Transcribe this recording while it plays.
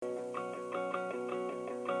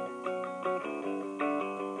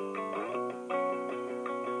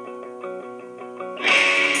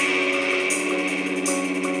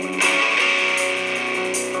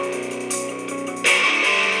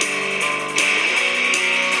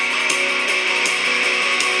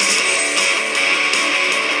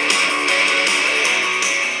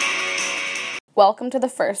Welcome to the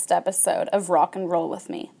first episode of Rock and Roll With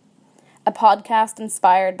Me, a podcast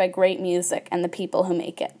inspired by great music and the people who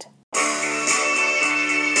make it.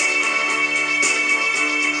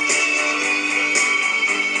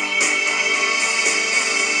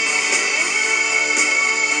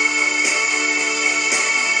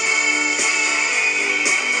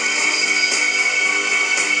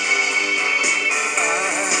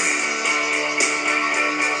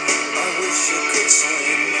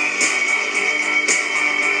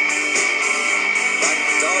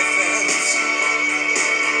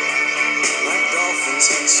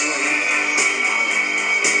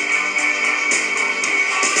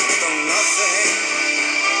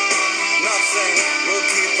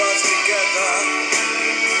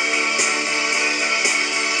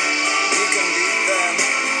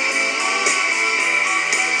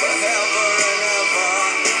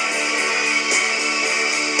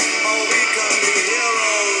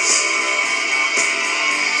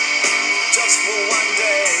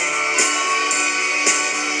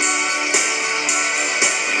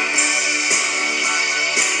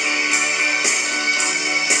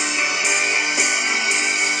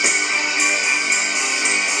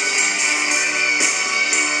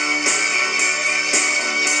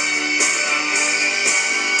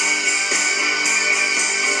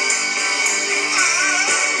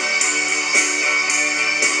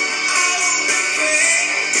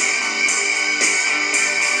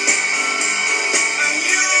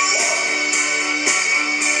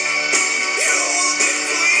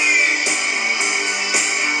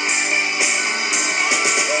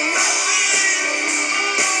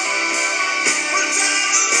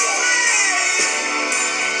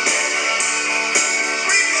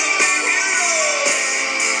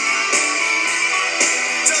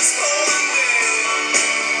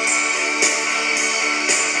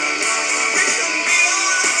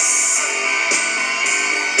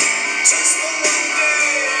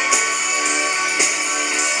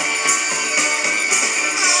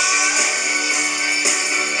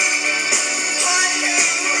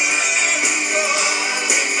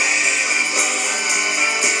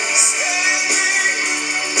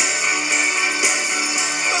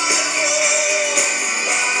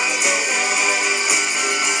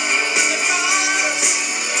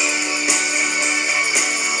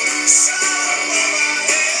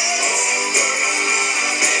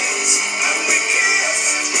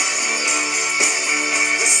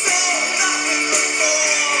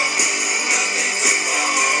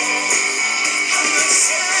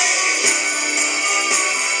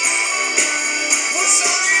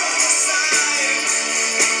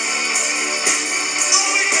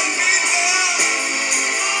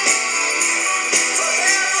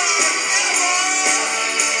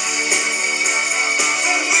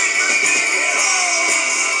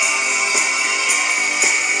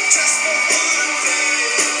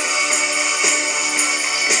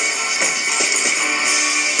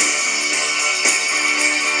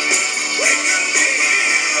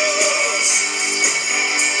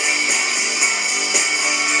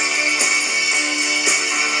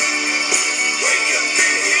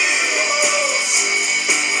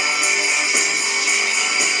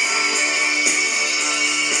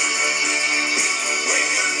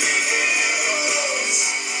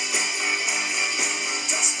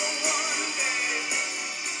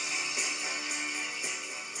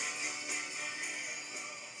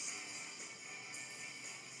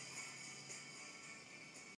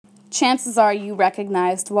 Chances are you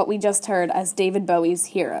recognized what we just heard as David Bowie's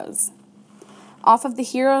Heroes. Off of the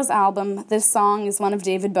Heroes album, this song is one of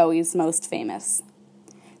David Bowie's most famous.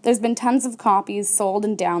 There's been tons of copies sold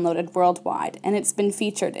and downloaded worldwide, and it's been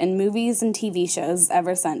featured in movies and TV shows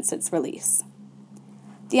ever since its release.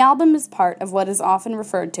 The album is part of what is often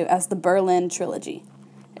referred to as the Berlin Trilogy,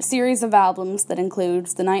 a series of albums that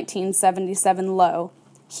includes the 1977 Low,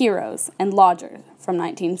 Heroes, and Lodger from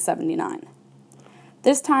 1979.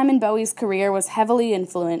 This time in Bowie's career was heavily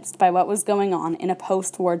influenced by what was going on in a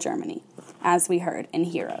post-war Germany, as we heard in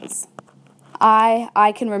Heroes.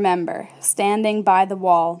 I can remember, standing by the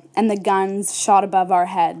wall, and the guns shot above our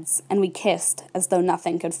heads, and we kissed as though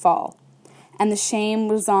nothing could fall. And the shame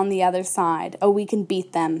was on the other side, oh, we can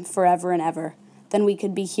beat them forever and ever, then we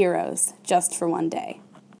could be heroes, just for one day.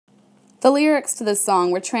 The lyrics to this song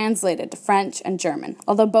were translated to French and German,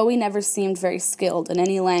 although Bowie never seemed very skilled in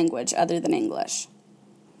any language other than English.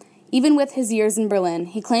 Even with his years in Berlin,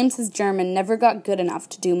 he claims his German never got good enough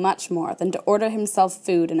to do much more than to order himself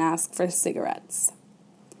food and ask for cigarettes.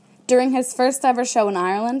 During his first ever show in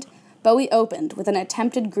Ireland, Bowie opened with an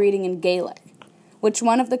attempted greeting in Gaelic, which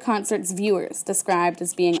one of the concert's viewers described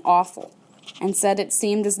as being awful, and said it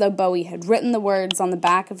seemed as though Bowie had written the words on the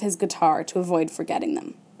back of his guitar to avoid forgetting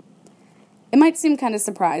them. It might seem kind of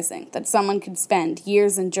surprising that someone could spend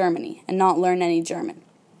years in Germany and not learn any German.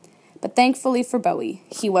 But thankfully for Bowie,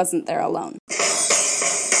 he wasn't there alone.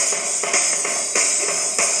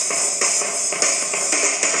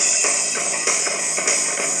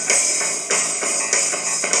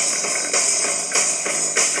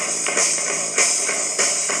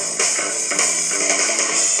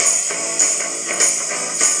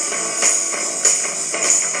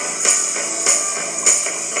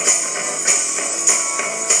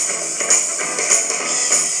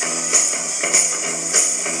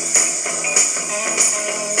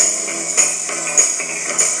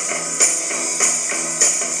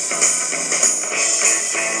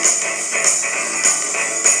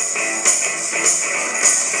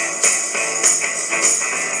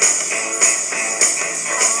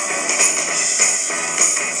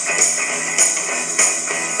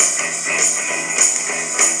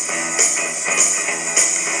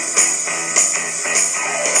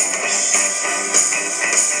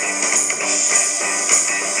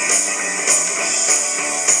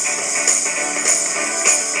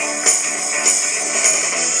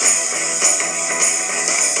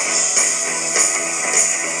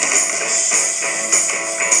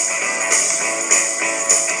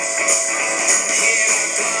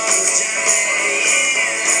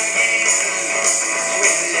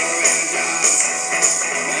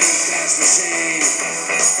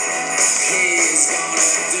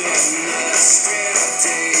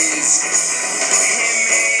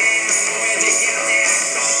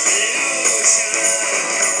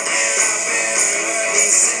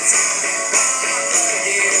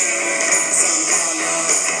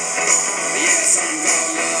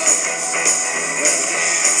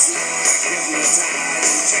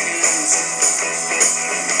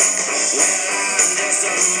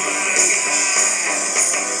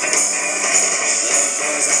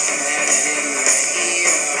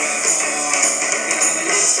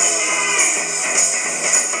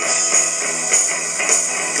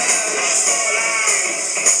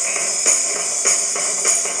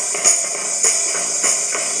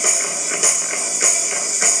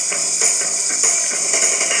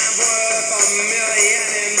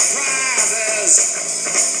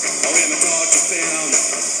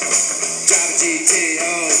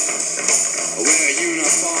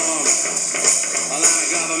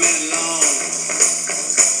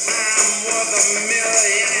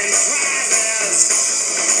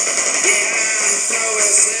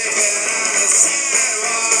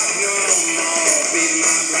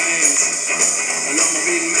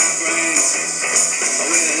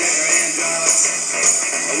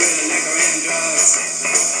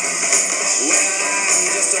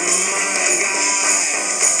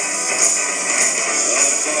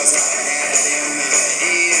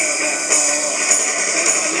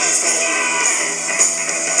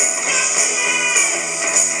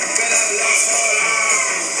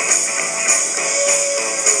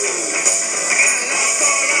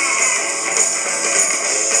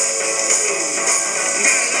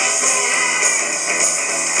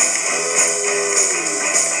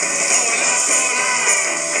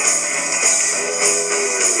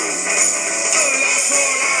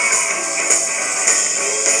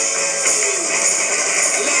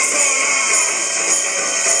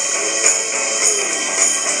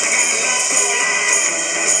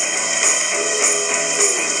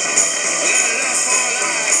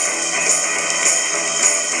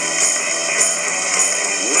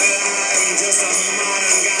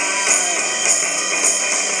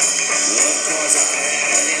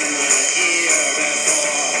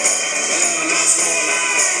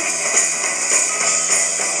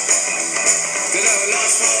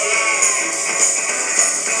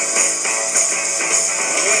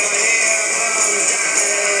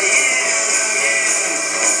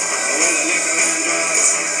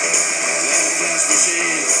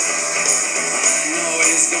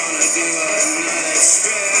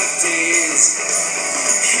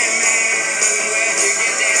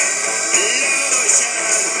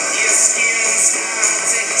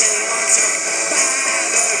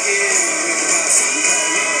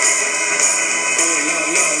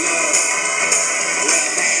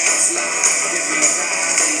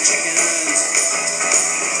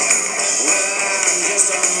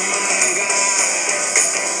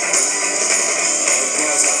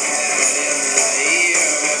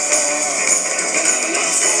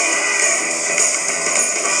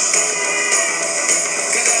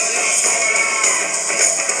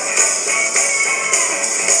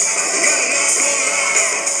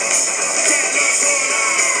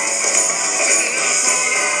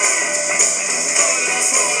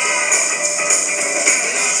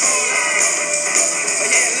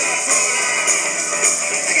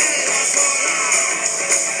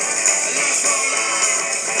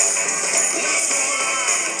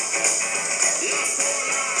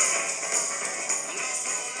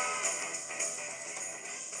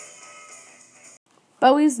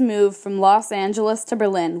 Bowie's move from Los Angeles to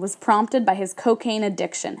Berlin was prompted by his cocaine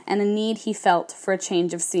addiction and a need he felt for a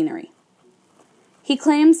change of scenery. He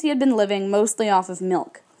claims he had been living mostly off of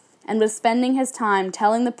milk, and was spending his time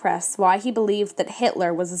telling the press why he believed that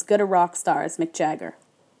Hitler was as good a rock star as Mick Jagger.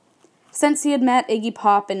 Since he had met Iggy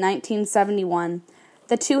Pop in 1971,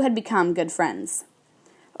 the two had become good friends.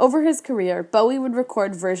 Over his career, Bowie would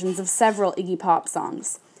record versions of several Iggy Pop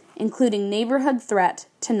songs, including Neighborhood Threat,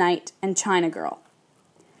 Tonight, and China Girl.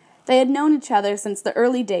 They had known each other since the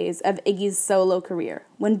early days of Iggy's solo career,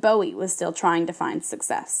 when Bowie was still trying to find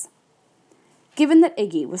success. Given that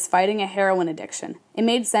Iggy was fighting a heroin addiction, it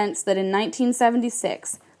made sense that in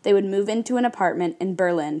 1976 they would move into an apartment in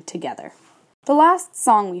Berlin together. The last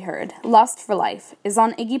song we heard, Lust for Life, is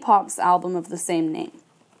on Iggy Pop's album of the same name.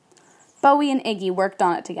 Bowie and Iggy worked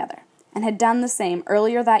on it together, and had done the same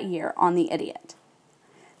earlier that year on The Idiot.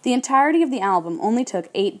 The entirety of the album only took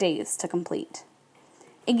 8 days to complete.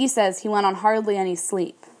 Iggy says he went on hardly any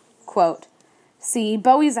sleep. Quote, "See,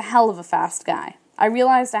 Bowie's a hell of a fast guy. I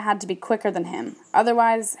realized I had to be quicker than him.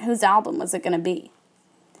 Otherwise, whose album was it going to be?"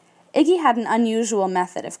 Iggy had an unusual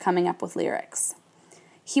method of coming up with lyrics.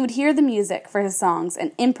 He would hear the music for his songs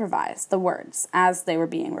and improvise the words as they were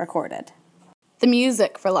being recorded. The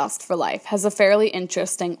music for Lust for Life has a fairly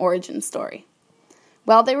interesting origin story.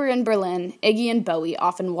 While they were in Berlin, Iggy and Bowie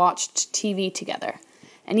often watched TV together,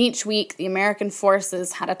 and each week the American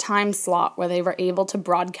forces had a time slot where they were able to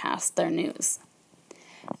broadcast their news.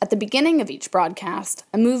 At the beginning of each broadcast,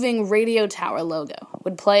 a moving radio tower logo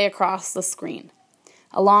would play across the screen,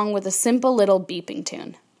 along with a simple little beeping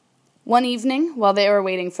tune. One evening, while they were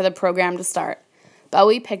waiting for the program to start,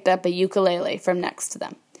 Bowie picked up a ukulele from next to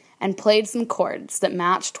them and played some chords that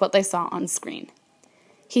matched what they saw on screen.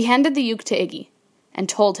 He handed the uke to Iggy and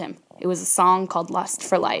told him it was a song called Lust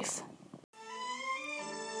for Life.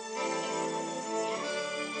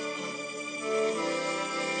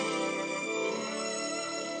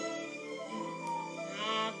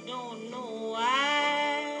 I don't know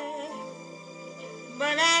why,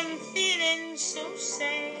 but I'm feeling so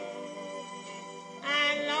sad.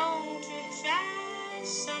 I long to try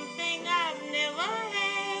something I've never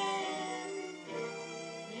had.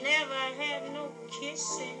 Never had no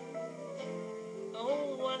kissing.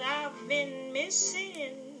 Oh, what I've been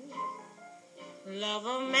missing.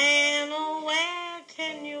 Lover man, oh, where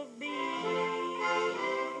can you be?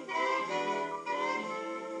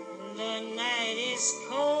 The night is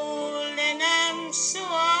cold and I'm so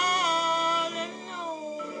all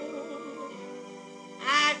alone.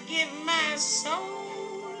 I'd give my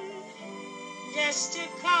soul just to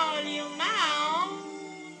call you my own.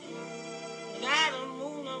 Got a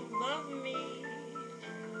moon above me,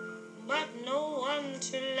 but no one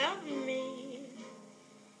to love me.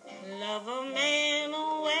 Lover man,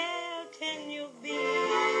 oh, where can you be?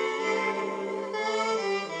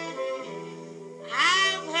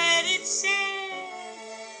 I've heard it said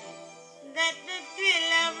that the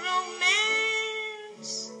thrill of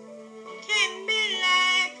romance can be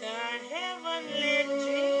like a heavenly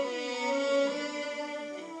dream.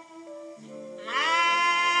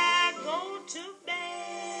 I go to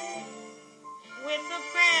bed with a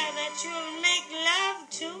prayer that you'll make love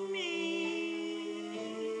to me.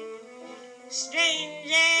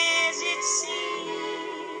 Strange as it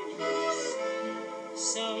seems,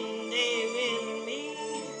 someday we'll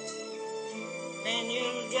meet. Then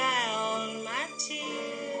you'll dry all my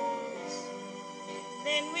tears.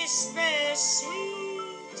 Then whisper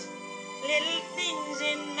sweet little things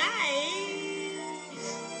in my ears,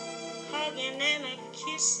 hugging and a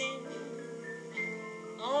kissing.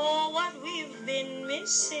 Oh, what we've been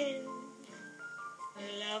missing.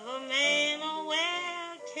 Lover man, oh,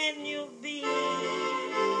 where can you be?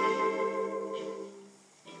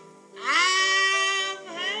 I've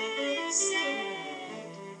heard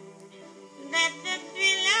said that the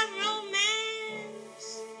thrill of romance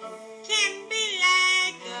can be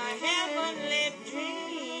like a heavenly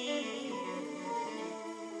dream.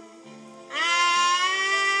 I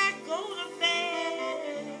go to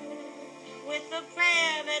bed with a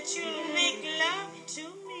prayer that you'll make love to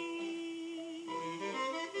me.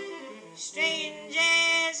 Strange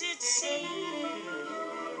as it seems,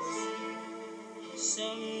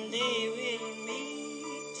 someday we'll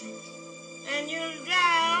meet, and you'll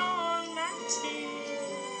dry all my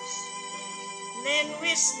tears. Then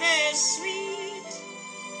whisper sweet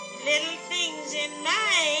little things in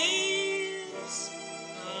my ears,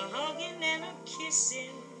 a hugging and a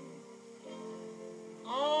kissing.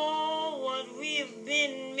 Oh, what we've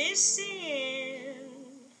been missing.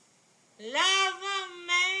 Lover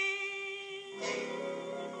man,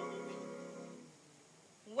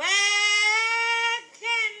 where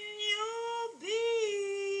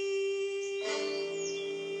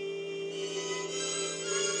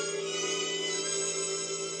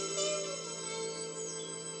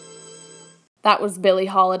That was Billie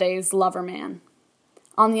Holiday's Lover Man.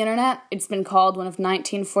 On the internet, it's been called one of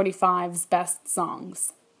 1945's best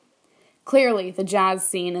songs. Clearly, the jazz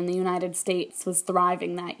scene in the United States was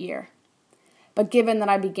thriving that year. But given that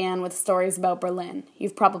I began with stories about Berlin,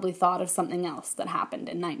 you've probably thought of something else that happened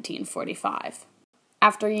in 1945.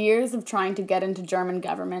 After years of trying to get into German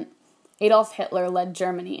government, Adolf Hitler led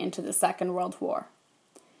Germany into the Second World War.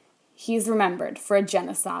 He's remembered for a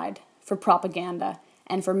genocide, for propaganda,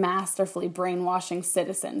 and for masterfully brainwashing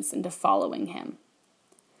citizens into following him.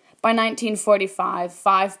 By 1945,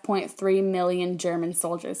 5.3 million German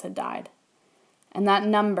soldiers had died. And that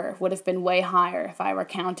number would have been way higher if I were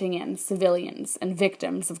counting in civilians and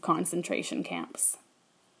victims of concentration camps.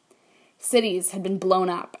 Cities had been blown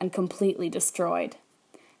up and completely destroyed.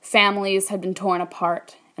 Families had been torn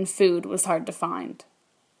apart, and food was hard to find.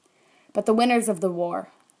 But the winners of the war,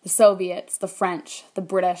 the Soviets, the French, the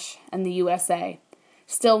British, and the USA,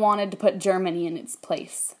 still wanted to put Germany in its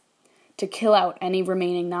place, to kill out any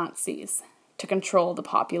remaining Nazis, to control the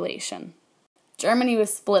population. Germany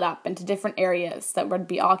was split up into different areas that would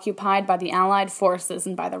be occupied by the Allied forces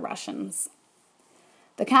and by the Russians.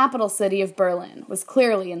 The capital city of Berlin was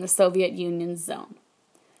clearly in the Soviet Union's zone,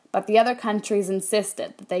 but the other countries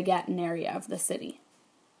insisted that they get an area of the city.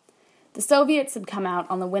 The Soviets had come out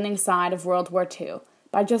on the winning side of World War II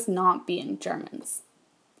by just not being Germans.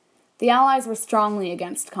 The Allies were strongly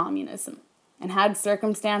against communism, and had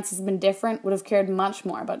circumstances been different, would have cared much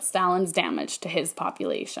more about Stalin's damage to his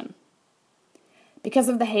population. Because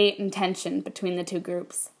of the hate and tension between the two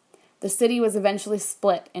groups, the city was eventually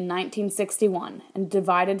split in 1961 and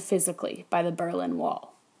divided physically by the Berlin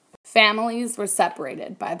Wall. Families were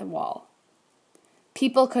separated by the wall.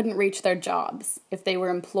 People couldn't reach their jobs if they were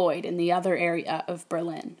employed in the other area of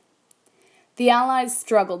Berlin. The Allies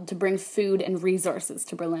struggled to bring food and resources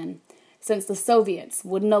to Berlin, since the Soviets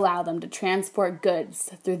wouldn't allow them to transport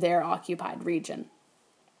goods through their occupied region.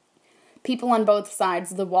 People on both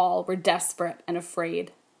sides of the wall were desperate and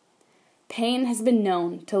afraid. Pain has been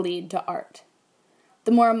known to lead to art.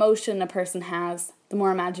 The more emotion a person has, the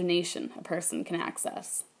more imagination a person can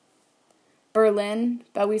access. Berlin,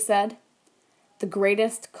 Bowie said, the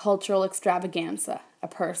greatest cultural extravaganza a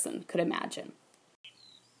person could imagine.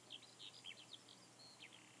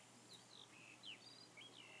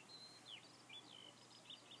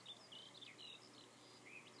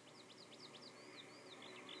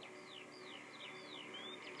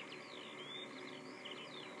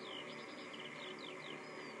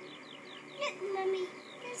 Look, Mummy,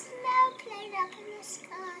 there's snow plane up in the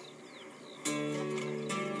sky.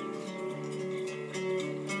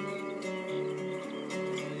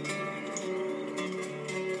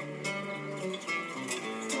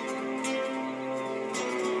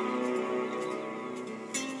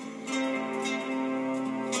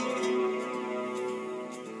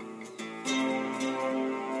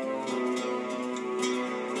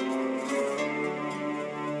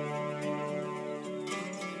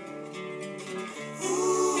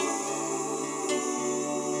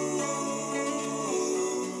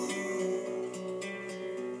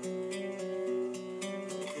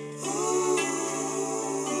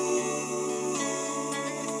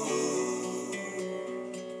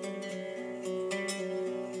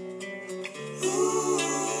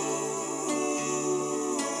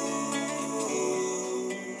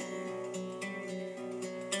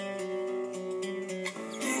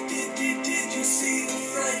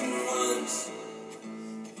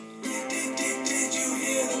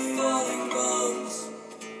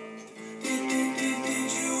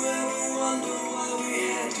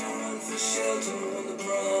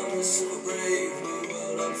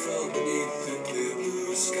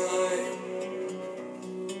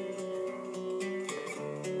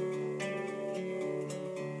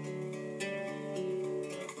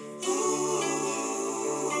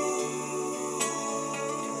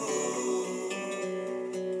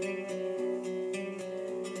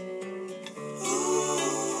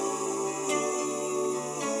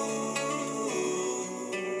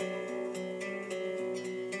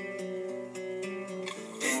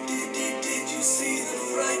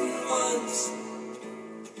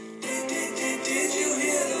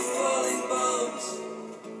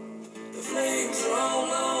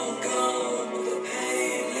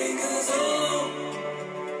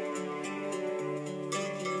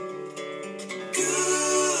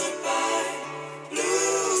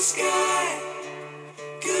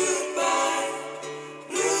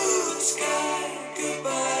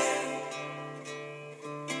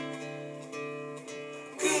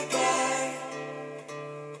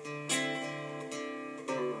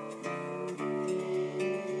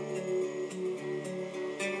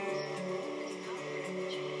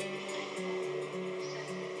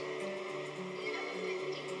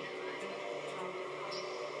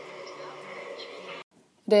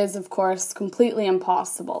 It is, of course, completely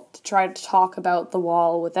impossible to try to talk about The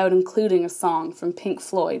Wall without including a song from Pink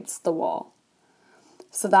Floyd's The Wall.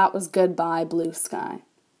 So that was Goodbye Blue Sky.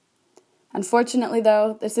 Unfortunately,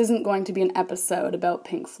 though, this isn't going to be an episode about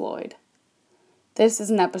Pink Floyd. This is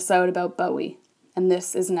an episode about Bowie, and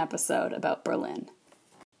this is an episode about Berlin.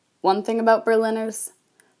 One thing about Berliners,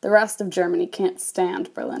 the rest of Germany can't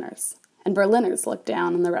stand Berliners, and Berliners look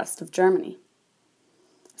down on the rest of Germany.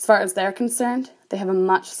 As far as they're concerned, they have a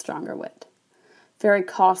much stronger wit. Very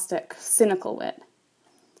caustic, cynical wit,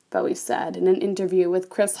 Bowie said in an interview with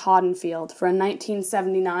Chris Haudenfield for a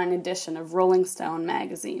 1979 edition of Rolling Stone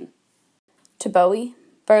magazine. To Bowie,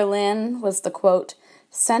 Berlin was the, quote,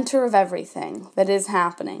 center of everything that is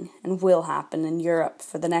happening and will happen in Europe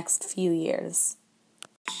for the next few years.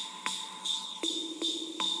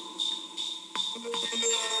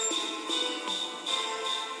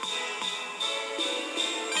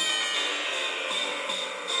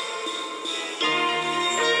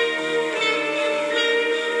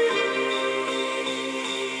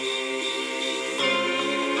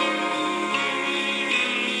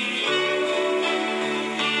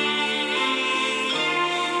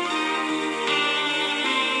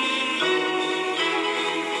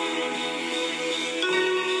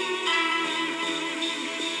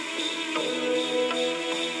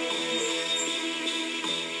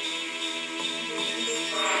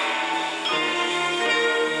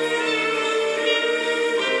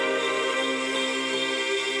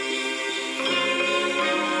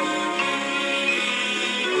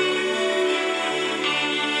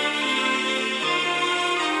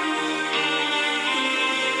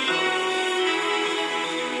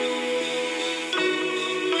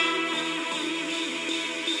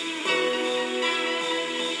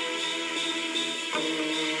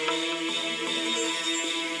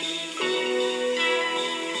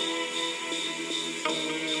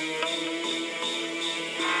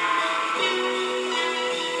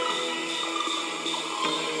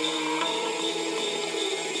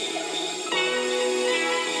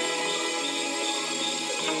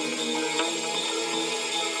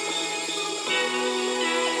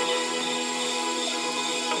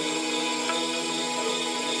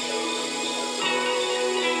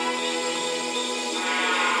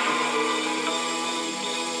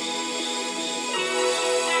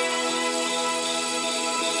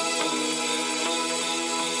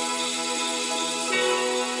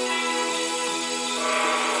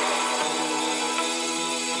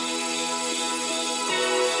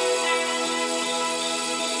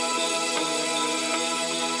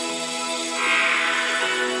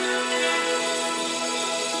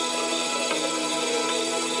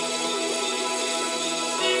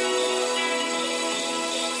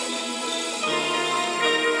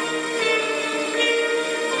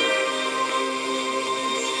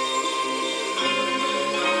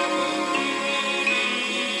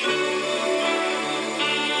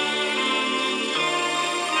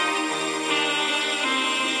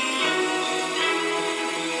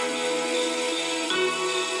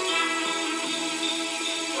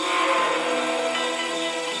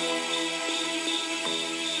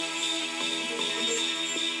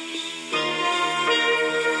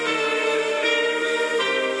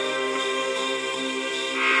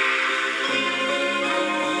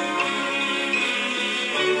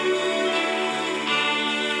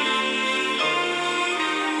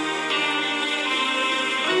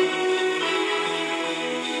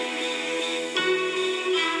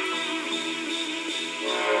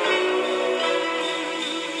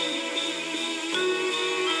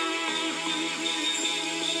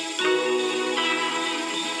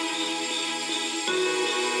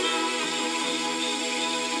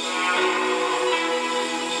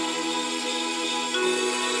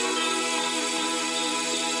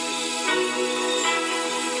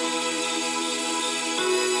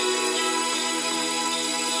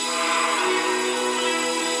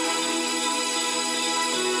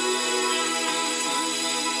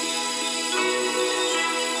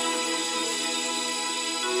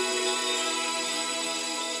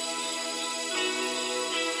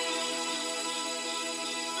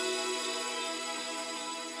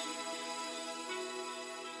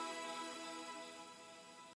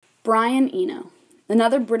 Brian Eno,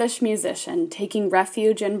 another British musician taking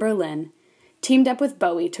refuge in Berlin, teamed up with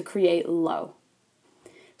Bowie to create Low,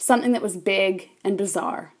 something that was big and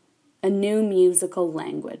bizarre, a new musical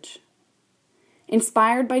language.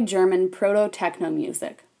 Inspired by German proto-techno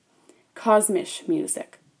music, kosmisch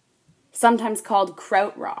music, sometimes called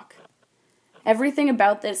krautrock, everything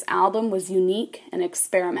about this album was unique and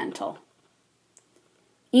experimental.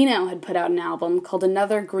 Eno had put out an album called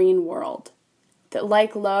Another Green World, that,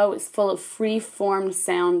 like Low, is full of free-formed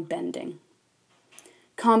sound bending.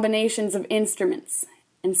 Combinations of instruments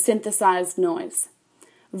and synthesized noise,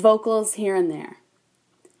 vocals here and there.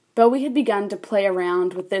 Bowie had begun to play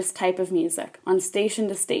around with this type of music on station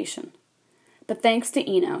to station, but thanks to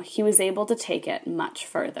Eno, he was able to take it much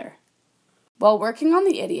further. While working on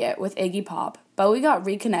The Idiot with Iggy Pop, Bowie got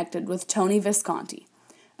reconnected with Tony Visconti,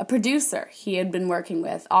 a producer he had been working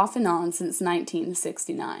with off and on since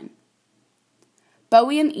 1969.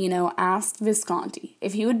 Bowie and Eno asked Visconti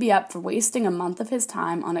if he would be up for wasting a month of his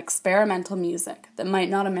time on experimental music that might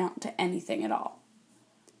not amount to anything at all.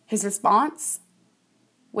 His response?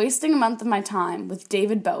 Wasting a month of my time with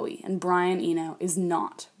David Bowie and Brian Eno is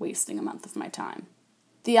not wasting a month of my time.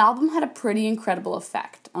 The album had a pretty incredible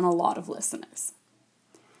effect on a lot of listeners.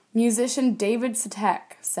 Musician David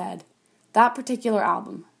Sutek said, "That particular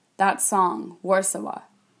album, that song, Warsaw,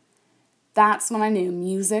 that's when I knew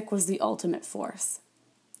music was the ultimate force,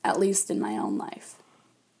 at least in my own life."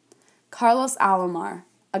 Carlos Alomar,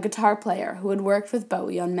 a guitar player who had worked with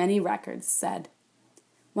Bowie on many records, said,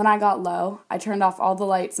 "When I got Low, I turned off all the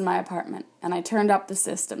lights in my apartment, and I turned up the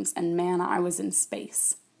systems, and man, I was in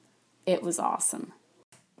space. It was awesome."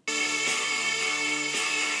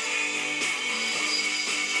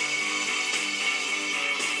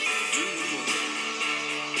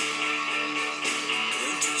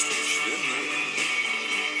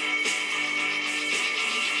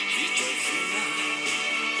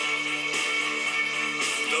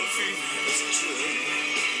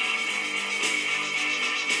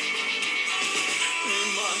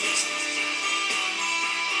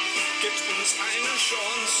 Gibt uns eine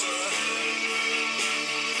Chance,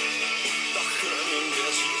 doch können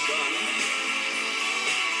wir sie dann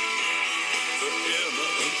für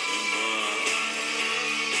immer und immer.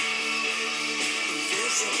 Wir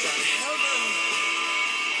sind dann Helden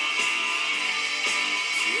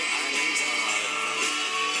für einen Tag.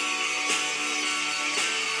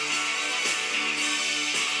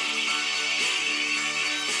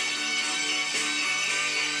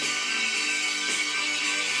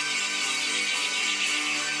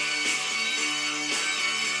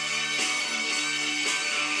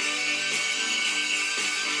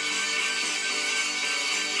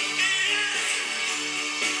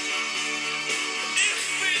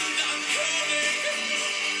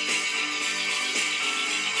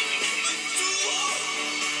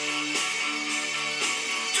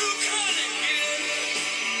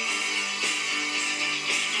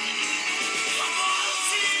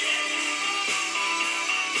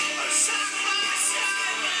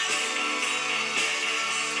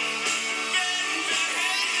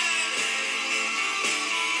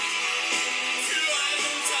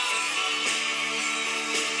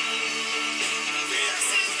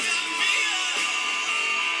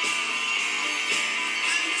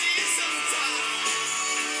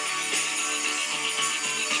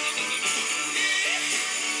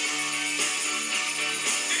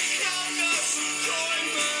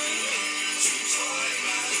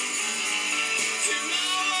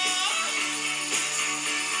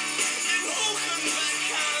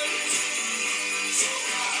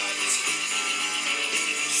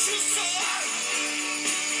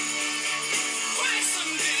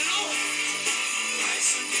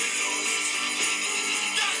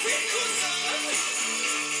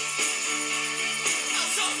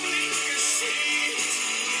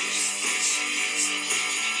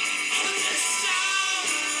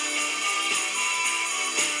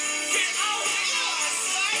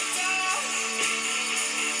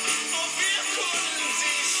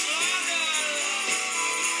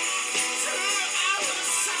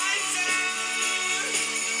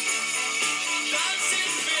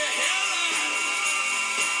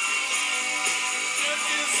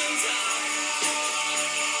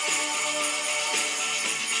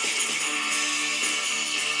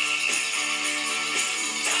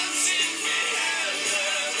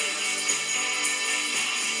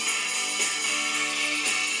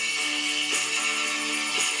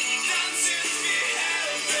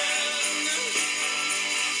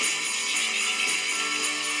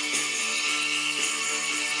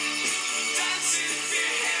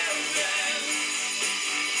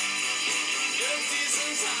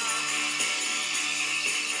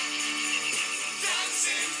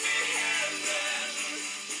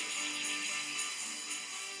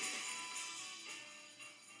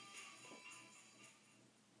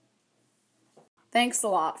 Thanks a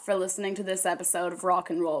lot for listening to this episode of Rock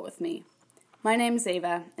and Roll with me. My name's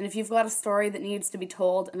Ava, and if you've got a story that needs to be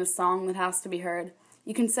told and a song that has to be heard,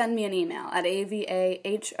 you can send me an email at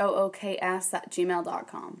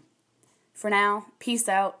avahooks@gmail.com. For now, peace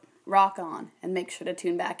out, rock on, and make sure to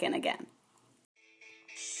tune back in again.